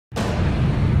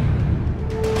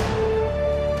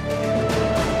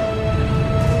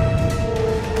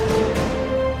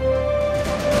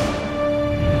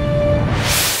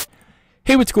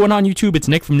Hey, what's going on YouTube? It's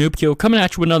Nick from Noobkill coming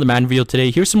at you with another Madden video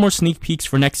today. Here's some more sneak peeks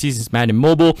for next season's Madden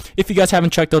Mobile. If you guys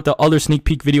haven't checked out the other sneak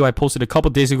peek video I posted a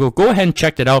couple days ago, go ahead and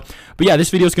check it out. But yeah, this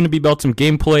video is going to be about some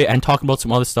gameplay and talking about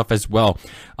some other stuff as well.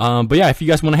 But yeah, if you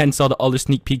guys went ahead and saw the other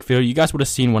sneak peek video, you guys would have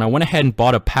seen when I went ahead and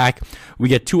bought a pack, we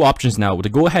get two options now, to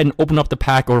go ahead and open up the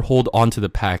pack or hold on to the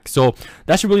pack. So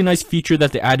that's a really nice feature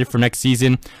that they added for next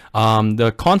season.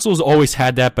 The consoles always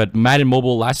had that, but Madden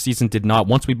Mobile last season did not.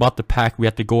 Once we bought the pack, we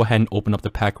had to go ahead and open up the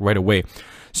pack right away.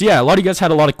 So yeah, a lot of you guys had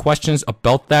a lot of questions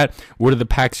about that. Where do the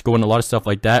packs go and a lot of stuff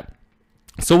like that.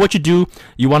 So what you do,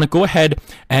 you want to go ahead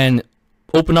and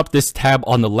open up this tab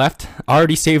on the left. I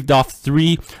already saved off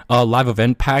 3 live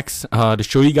event packs to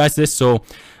show you guys this. So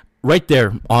right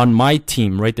there on my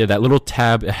team, right there, that little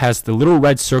tab, it has the little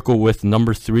red circle with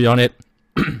number 3 on it.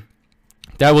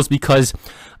 That was because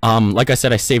like I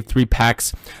said, I saved 3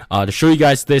 packs to show you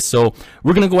guys this. So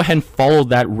we're gonna go ahead and follow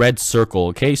that red circle.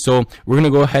 Okay, so we're gonna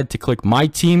go ahead to click my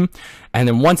team, and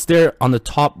then once there on the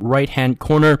top right hand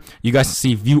corner, you guys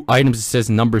see view items. It says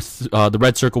the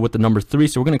red circle with the number 3.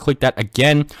 So we're gonna click that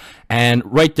again, and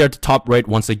right there at the top right,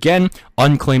 once again,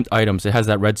 unclaimed items. It has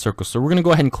that red circle. So we're gonna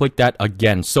go ahead and click that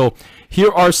again. So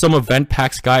here are some event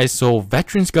packs, guys. So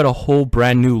Veterans got a whole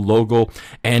brand new logo,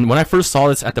 and when I first saw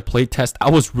this at the play test,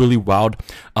 I was really wowed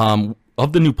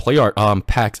of the new play art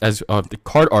packs, as the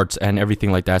card arts and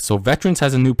everything like that. So Veterans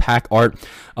has a new pack art.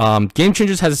 Game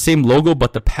Changers has the same logo,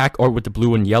 but the pack art with the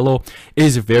blue and yellow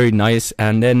is very nice.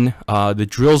 And then the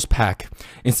Drills pack,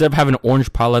 instead of having an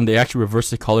orange pylon, they actually reverse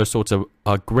the color, so it's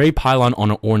a gray pylon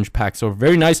on an orange pack. So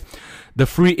very nice. The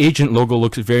free agent logo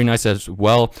looks very nice as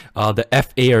well. The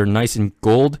FA are nice in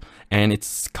gold, and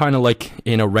it's kind of like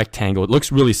in a rectangle. It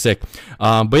looks really sick.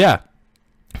 But yeah,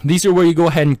 these are where you go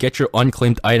ahead and get your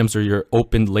unclaimed items or your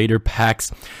opened later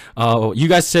packs. You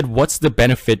guys said, what's the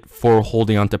benefit for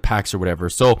holding on to packs or whatever?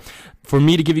 So for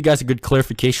me to give you guys a good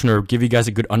clarification or give you guys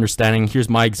a good understanding, here's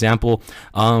my example.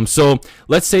 So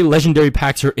let's say legendary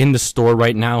packs are in the store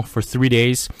right now for 3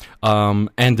 days,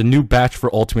 and the new batch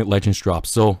for Ultimate Legends drops.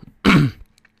 So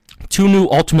 2 new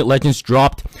Ultimate Legends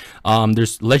dropped.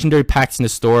 There's legendary packs in the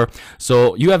store,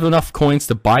 so you have enough coins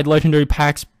to buy the legendary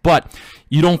packs, but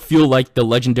you don't feel like the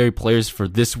legendary players for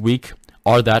this week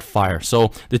are that fire.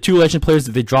 So the 2 legend players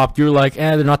that they dropped, you're like,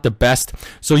 they're not the best.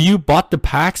 So you bought the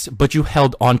packs, but you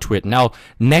held onto it. Now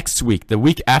next week, the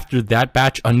week after that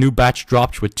batch, a new batch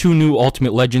dropped with 2 new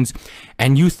Ultimate Legends,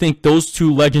 and you think those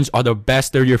 2 legends are the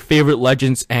best, they're your favorite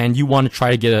legends, and you want to try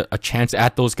to get a chance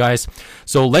at those guys.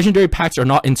 So legendary packs are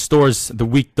not in stores the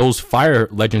week those fire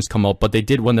legends come out, but they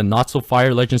did when the not so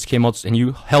fire legends came out, and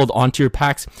you held onto your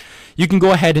packs. You can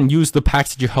go ahead and use the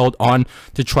packs that you held on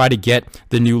to try to get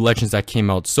the new legends that came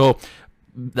out. So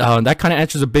that kind of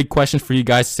answers a big question for you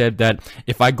guys. Said that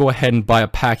if I go ahead and buy a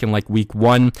pack in like week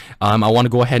 1, I want to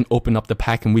go ahead and open up the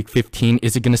pack in week 15,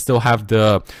 is it going to still have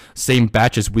the same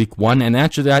batch as week 1? And the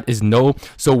answer to that is no.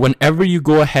 So whenever you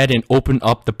go ahead and open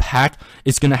up the pack,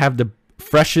 it's going to have the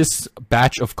freshest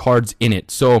batch of cards in it.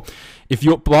 So if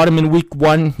you bought them in week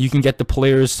 1, you can get the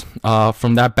players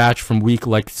from that batch from week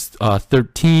like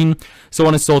 13, so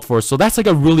on and so forth. So that's like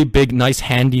a really big, nice,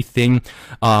 handy thing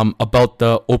about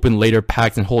the open later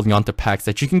packs and holding on to packs,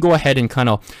 that you can go ahead and kind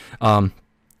of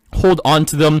hold on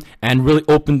to them and really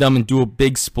open them and do a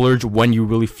big splurge when you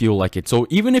really feel like it. So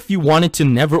even if you wanted to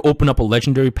never open up a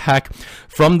legendary pack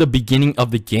from the beginning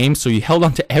of the game, so you held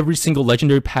on to every single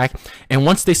legendary pack, and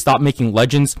once they stopped making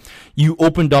legends, you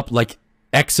opened up like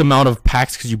X amount of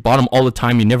packs because you bought them all the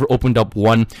time, you never opened up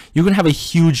one, you're gonna have a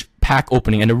huge pack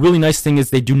opening. And a really nice thing is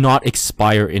they do not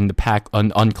expire in the pack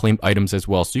unclaimed items as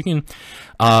well. So you can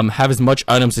have as much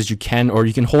items as you can, or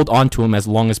you can hold on to them as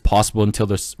long as possible until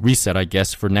they're reset, I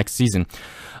guess, for next season.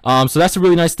 So that's a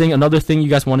really nice thing. Another thing you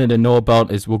guys wanted to know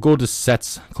about is, we'll go to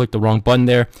sets, click the wrong button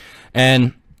there,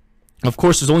 and of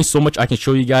course, there's only so much I can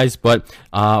show you guys, but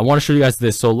I want to show you guys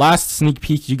this. So last sneak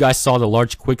peek, you guys saw the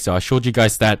large quick sale. I showed you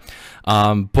guys that,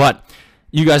 but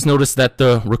you guys noticed that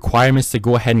the requirements to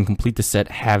go ahead and complete the set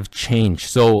have changed.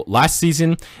 So last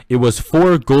season, it was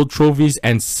 4 gold trophies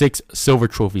and 6 silver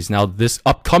trophies. Now this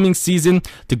upcoming season,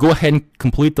 to go ahead and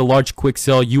complete the large quick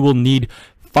sale, you will need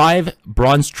 5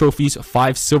 bronze trophies,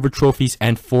 5 silver trophies,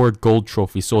 and 4 gold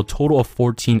trophies. So a total of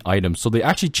 14 items. So they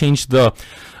actually changed the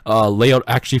layout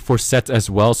actually for sets as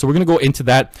well. So we're going to go into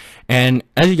that. And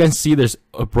as you can see, there's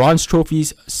bronze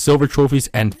trophies, silver trophies,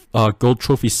 and gold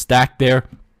trophies stacked there.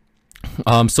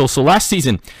 So last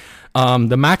season,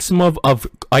 the maximum of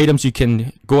items you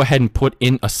can go ahead and put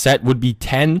in a set would be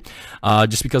 10,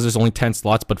 just because there's only 10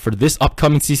 slots. But for this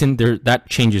upcoming season, that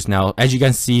changes now. As you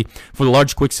can see, for the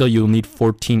large quick sale, you'll need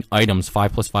 14 items,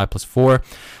 5 plus 5 plus 4.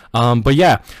 But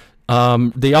yeah,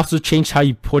 They also changed how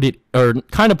you put it, or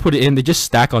kind of put it in. They just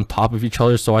stack on top of each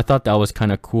other, so I thought that was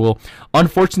kind of cool.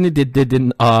 Unfortunately,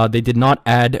 they did not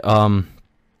add on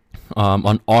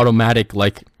automatic,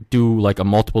 like do like a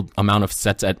multiple amount of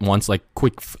sets at once, like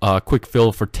quick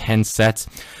fill for 10 sets.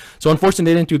 So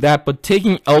unfortunately they didn't do that, but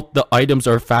taking out the items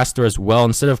are faster as well.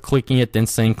 Instead of clicking it then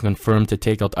saying confirm to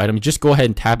take out the item, you just go ahead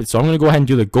and tap it. So I'm going to go ahead and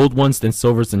do the gold ones, then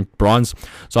silvers, and bronze.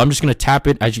 So I'm just going to tap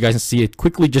it. As you guys can see, it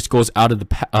quickly just goes out of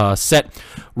the set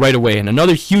right away. And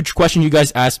another huge question you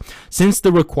guys asked, since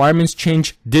the requirements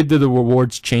change, did the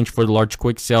rewards change for the large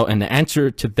quick sale? And the answer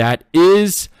to that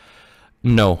is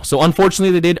no. So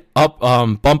unfortunately they did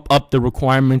bump up the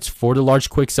requirements for the large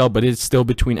quick sell, but it's still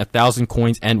between 1,000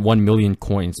 coins and 1 million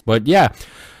coins. But yeah,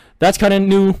 that's kind of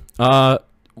new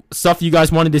stuff you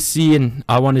guys wanted to see, and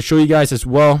I wanted to show you guys as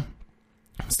well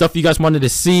stuff you guys wanted to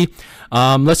see.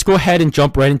 Let's go ahead and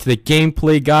jump right into the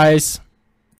gameplay, guys.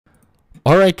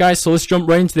 Alright guys, so let's jump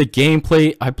right into the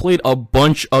gameplay. I played a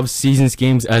bunch of Seasons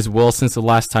games as well since the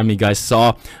last time you guys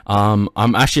saw. I'm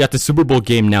actually at the Super Bowl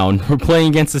game now, and we're playing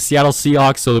against the Seattle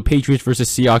Seahawks, so the Patriots versus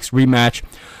Seahawks rematch.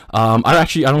 I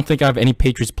don't think I have any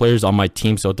Patriots players on my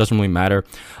team, so it doesn't really matter.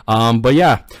 But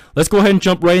yeah, let's go ahead and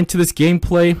jump right into this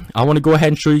gameplay. I want to go ahead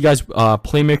and show you guys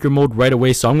playmaker mode right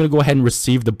away, so I'm going to go ahead and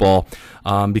receive the ball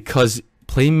because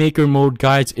playmaker mode,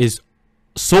 guys, is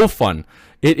so fun.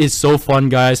 It is so fun,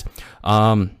 guys.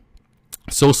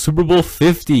 So Super Bowl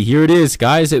 50, here it is,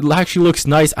 guys. It actually looks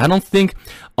nice. I don't think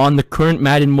on the current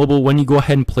Madden Mobile, when you go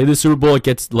ahead and play the Super Bowl, it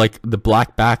gets like the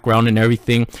black background and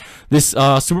everything. This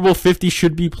Super Bowl 50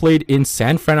 should be played in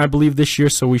San Fran, I believe, this year,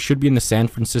 so we should be in the San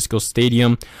Francisco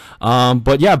Stadium.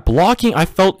 But yeah, blocking, I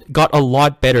felt, got a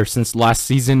lot better since last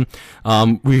season.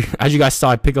 As you guys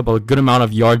saw, I picked up a good amount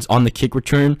of yards on the kick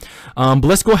return. But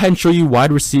let's go ahead and show you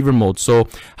wide receiver mode. So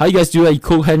how you guys do that, you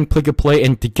go ahead and click a play,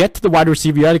 and to get to the wide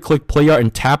receiver, you got to click play yard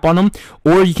and tap on them,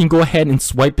 or you can go ahead and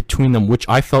swipe between them, which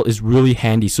I felt is really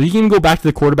handy. So you can go back to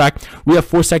the quarterback. We have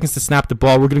 4 seconds to snap the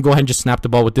ball. We're going to go ahead and just snap the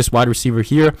ball with this wide receiver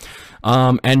here,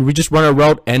 and we just run our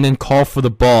route and then call for the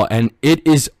ball, and it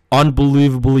is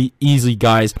unbelievably easy,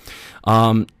 guys.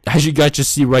 As you guys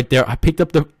just see right there, I picked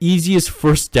up the easiest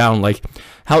first down. Like,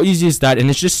 how easy is that? And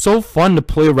it's just so fun to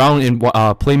play around in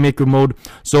playmaker mode.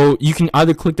 So you can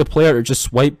either click the player or just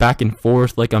swipe back and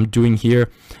forth like I'm doing here,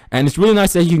 and it's really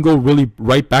nice that you can go really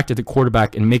right back to the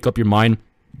quarterback and make up your mind.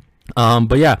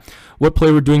 But yeah, what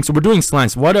play we're doing, so we're doing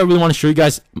slants. What I really want to show you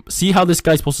guys, see how this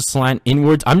guy's supposed to slant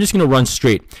inwards. I'm just gonna run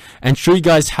straight and show you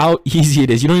guys how easy it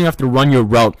is. You don't even have to run your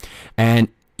route, and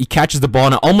he catches the ball,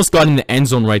 and I almost got in the end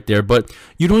zone right there, but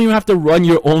you don't even have to run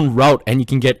your own route, and you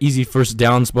can get easy first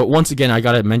downs. But once again, I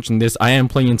gotta mention this, I am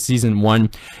playing in Season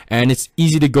 1, and it's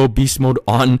easy to go beast mode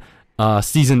on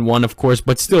Season 1, of course,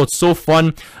 but still, it's so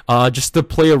fun just to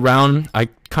play around. I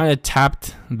kind of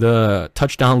tapped the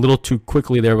touchdown a little too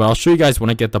quickly there, but I'll show you guys when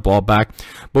I get the ball back.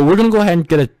 But we're gonna go ahead and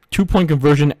get a 2-point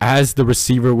conversion as the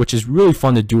receiver, which is really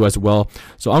fun to do as well.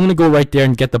 So I'm gonna go right there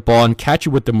and get the ball and catch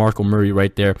it with DeMarco Murray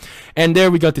right there, and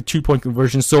there we got the 2-point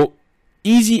conversion. So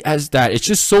easy as that. It's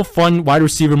just so fun, wide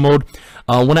receiver mode.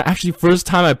 When I actually first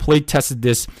time I played tested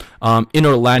this in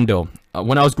Orlando,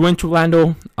 when I was going to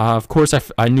Orlando, of course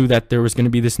I knew that there was going to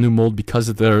be this new mode because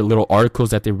of their little articles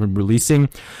that they were releasing.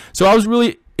 So I was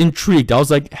really intrigued. I was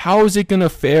like, how is it going to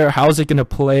fare? How is it going to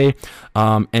play?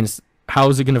 And how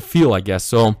is it going to feel, I guess.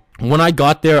 So when I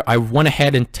got there, I went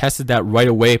ahead and tested that right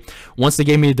away. Once they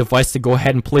gave me a device to go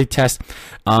ahead and play test,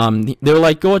 they were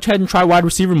like, go ahead and try wide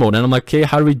receiver mode. And I'm like, okay,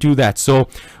 how do we do that? So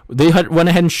they went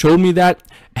ahead and showed me that,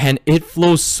 and it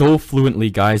flows so fluently,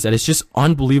 guys, that it's just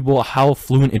unbelievable how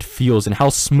fluent it feels and how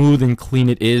smooth and clean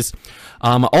it is.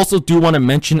 I also do want to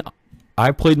mention,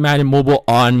 I played Madden Mobile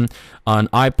on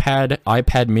iPad,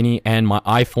 iPad Mini, and my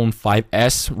iPhone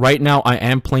 5S. Right now, I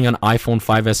am playing on iPhone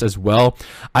 5S as well.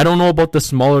 I don't know about the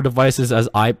smaller devices as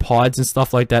iPods and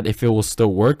stuff like that, if it will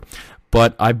still work.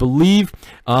 But I believe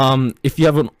if you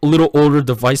have a little older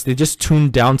device, they just tune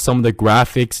down some of the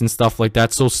graphics and stuff like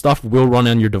that, so stuff will run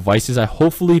on your devices. I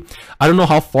don't know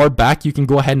how far back you can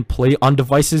go ahead and play on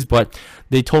devices, but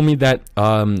they told me that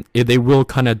they will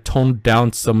kind of tone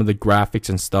down some of the graphics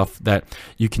and stuff that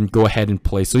you can go ahead and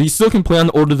play. So you still can play on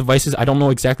the older devices. I don't know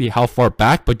exactly how far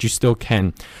back, but you still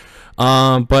can.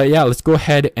 But yeah, let's go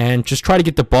ahead and just try to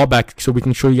get the ball back so we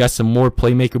can show you guys some more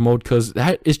playmaker mode, because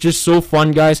that is just so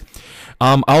fun, guys.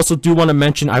 I also do want to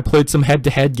mention I played some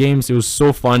head-to-head games. It was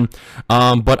so fun,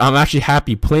 but I'm actually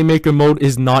happy playmaker mode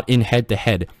is not in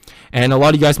head-to-head. And a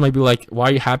lot of you guys might be like, why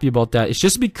are you happy about that? It's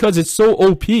just because it's so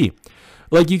OP.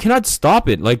 Like, you cannot stop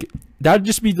it. Like, that'd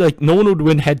just be like no one would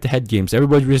win head-to-head games.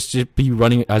 Everybody would just be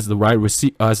running as the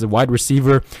wide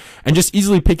receiver and just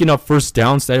easily picking up first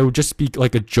downs. That it would just be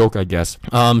like a joke, I guess.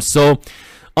 So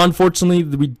unfortunately,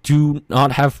 we do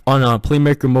not have on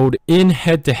playmaker mode in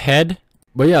head-to-head.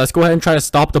 But yeah, let's go ahead and try to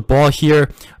stop the ball here.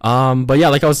 But yeah,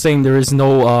 like I was saying, there is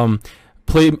no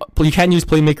you can't use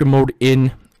playmaker mode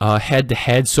in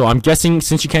head-to-head. So I'm guessing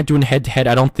since you can't do it in head-to-head,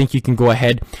 I don't think you can go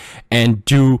ahead and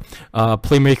do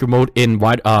playmaker mode in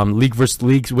league versus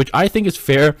leagues, which I think is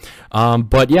fair.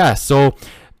 But yeah, so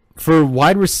for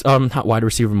not wide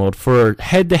receiver mode, for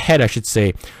head-to-head, I should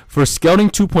say, for scouting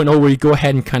 2.0, where you go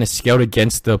ahead and kind of scout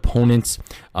against the opponent's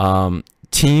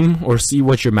team or see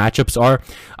what your matchups are.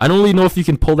 I don't really know if you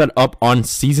can pull that up on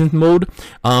seasoned mode,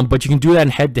 but you can do that in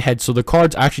head-to-head. So the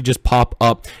cards actually just pop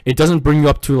up. It doesn't bring you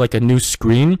up to like a new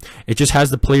screen. It just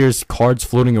has the players' cards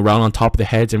floating around on top of the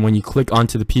heads, and when you click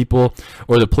onto the people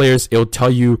or the players, it'll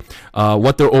tell you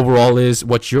what their overall is,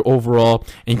 what's your overall,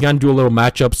 and you can do a little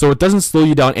matchup. So it doesn't slow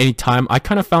you down anytime. I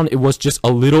kind of found it was just a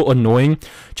little annoying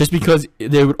just because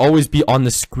they would always be on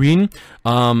the screen.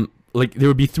 Like there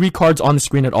would be 3 cards on the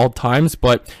screen at all times,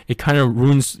 but it kind of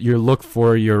ruins your look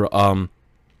for your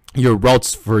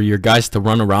routes for your guys to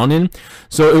run around in.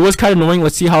 So it was kind of annoying.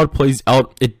 Let's see how it plays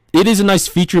out. It is a nice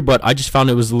feature, but I just found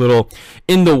it was a little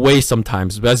in the way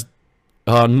sometimes. As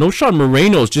No-Sean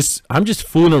Moreno's I'm just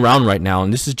fooling around right now,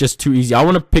 and this is just too easy. I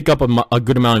want to pick up a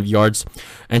good amount of yards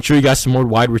and show you guys some more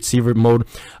wide receiver mode.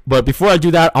 But before I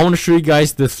do that, I want to show you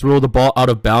guys the throw the ball out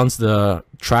of bounds, the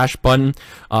trash button.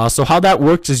 So how that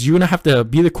works is you're gonna have to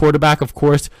be the quarterback, of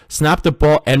course, snap the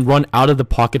ball and run out of the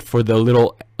pocket for the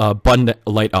little button to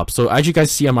light up. So as you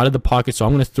guys see, I'm out of the pocket, so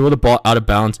I'm gonna throw the ball out of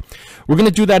bounds. We're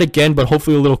gonna do that again, but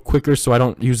hopefully a little quicker so I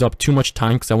don't use up too much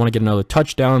time because I want to get another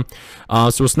touchdown.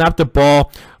 So we'll snap the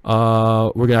ball.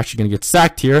 We're actually gonna get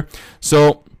sacked here.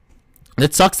 So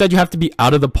it sucks that you have to be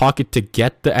out of the pocket to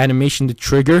get the animation to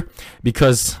trigger,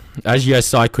 because as you guys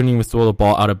saw, I couldn't even throw the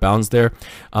ball out of bounds there.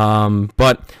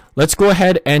 But let's go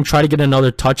ahead and try to get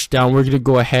another touchdown. We're going to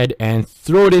go ahead and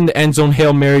throw it in the end zone.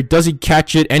 Hail Mary. Does he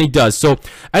catch it? And he does. So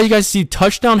as you guys see,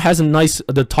 touchdown has a nice,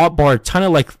 the top bar kind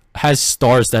of like has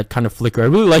stars that kind of flicker. I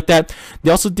really like that.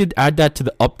 They also did add that to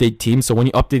the update team. So when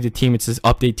you update the team, it says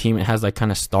update team. It has like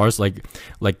kind of stars like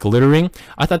glittering.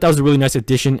 I thought that was a really nice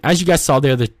addition. As you guys saw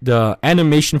there, the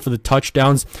animation for the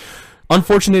touchdowns,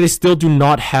 unfortunately, they still do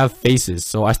not have faces.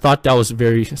 So I thought that was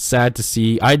very sad to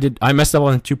see. I messed up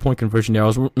on the 2-point conversion there. I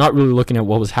was not really looking at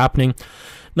what was happening.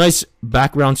 Nice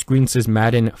background screen says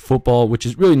Madden football, which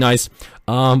is really nice.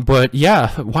 But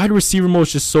yeah, wide receiver mode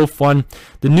is just so fun.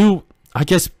 The new, I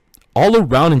guess, all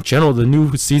around in general, the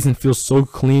new season feels so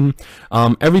clean.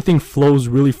 Everything flows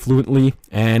really fluently,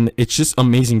 and it's just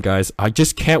amazing, guys. I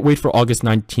just can't wait for August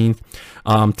 19th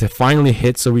to finally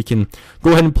hit, so we can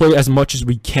go ahead and play as much as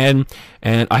we can,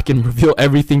 and I can reveal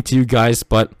everything to you guys.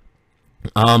 But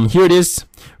here it is.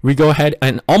 We go ahead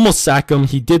and almost sack him.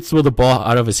 He did throw the ball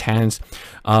out of his hands,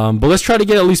 but let's try to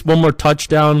get at least one more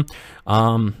touchdown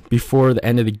before the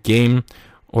end of the game,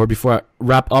 or before I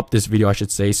wrap up this video, I should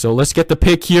say. So let's get the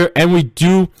pick here, and we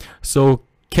do. So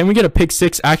can we get a pick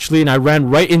 6 actually? And I ran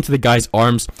right into the guy's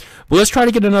arms. But let's try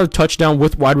to get another touchdown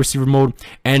with wide receiver mode,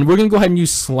 and we're gonna go ahead and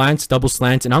use slants, double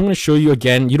slants, and I'm gonna show you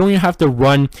again. You don't even have to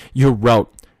run your route,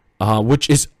 which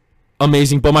is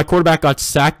amazing. But my quarterback got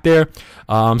sacked there,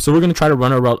 so we're gonna try to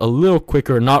run our route a little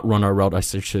quicker. Not run our route, I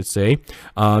should say.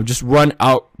 Just run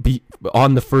out, be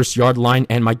on the 1st-yard line,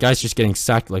 and my guy's just getting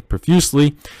sacked like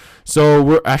profusely. So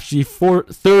we're actually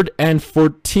 3rd and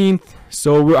 14th.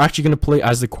 So we're actually going to play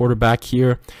as the quarterback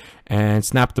here and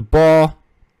snap the ball.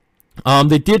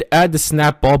 They did add the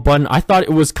snap ball button. I thought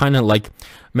it was kind of like,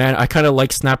 man, I kind of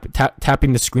like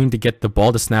tapping the screen to get the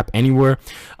ball to snap anywhere.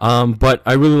 But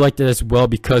I really liked it as well,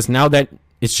 because now that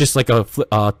it's just like a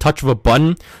touch of a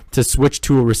button to switch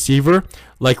to a receiver.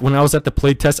 Like when I was at the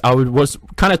play test, I was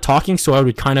kind of talking, so I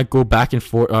would kind of go back and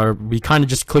forth, or be kind of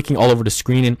just clicking all over the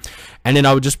screen, and then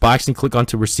I would just by accident click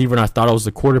onto receiver, and I thought I was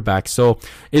the quarterback. So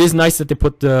it is nice that they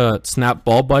put the snap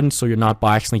ball button, so you're not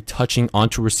by accidentally touching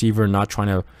onto receiver and not trying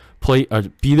to play or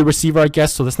be the receiver, I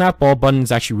guess. So the snap ball button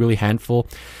is actually really handful.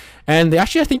 And they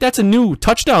actually, I think that's a new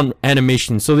touchdown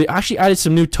animation. So they actually added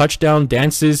some new touchdown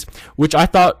dances, which I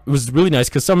thought was really nice,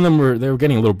 because some of them were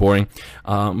getting a little boring.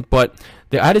 But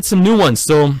they added some new ones,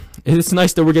 so it's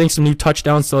nice that we're getting some new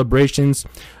touchdown celebrations.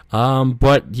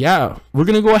 But yeah, we're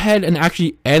gonna go ahead and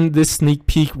actually end this sneak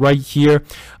peek right here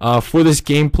for this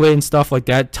gameplay and stuff like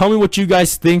that. Tell me what you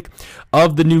guys think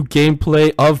of the new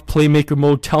gameplay of playmaker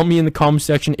mode. Tell me in the comment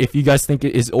section if you guys think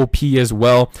it is OP as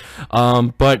well.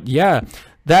 But yeah,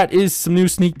 that is some new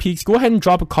sneak peeks. Go ahead and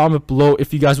drop a comment below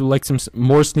if you guys would like some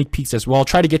more sneak peeks as well. I'll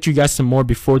try to get you guys some more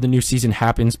before the new season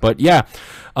happens. But yeah,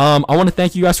 I want to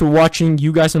thank you guys for watching.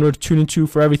 You guys know where to tune into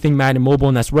for everything Madden Mobile,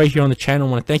 and that's right here on the channel.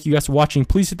 I want to thank you guys for watching.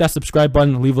 Please hit that subscribe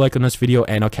button, leave a like on this video,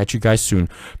 and I'll catch you guys soon.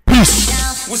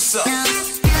 Peace. What's up?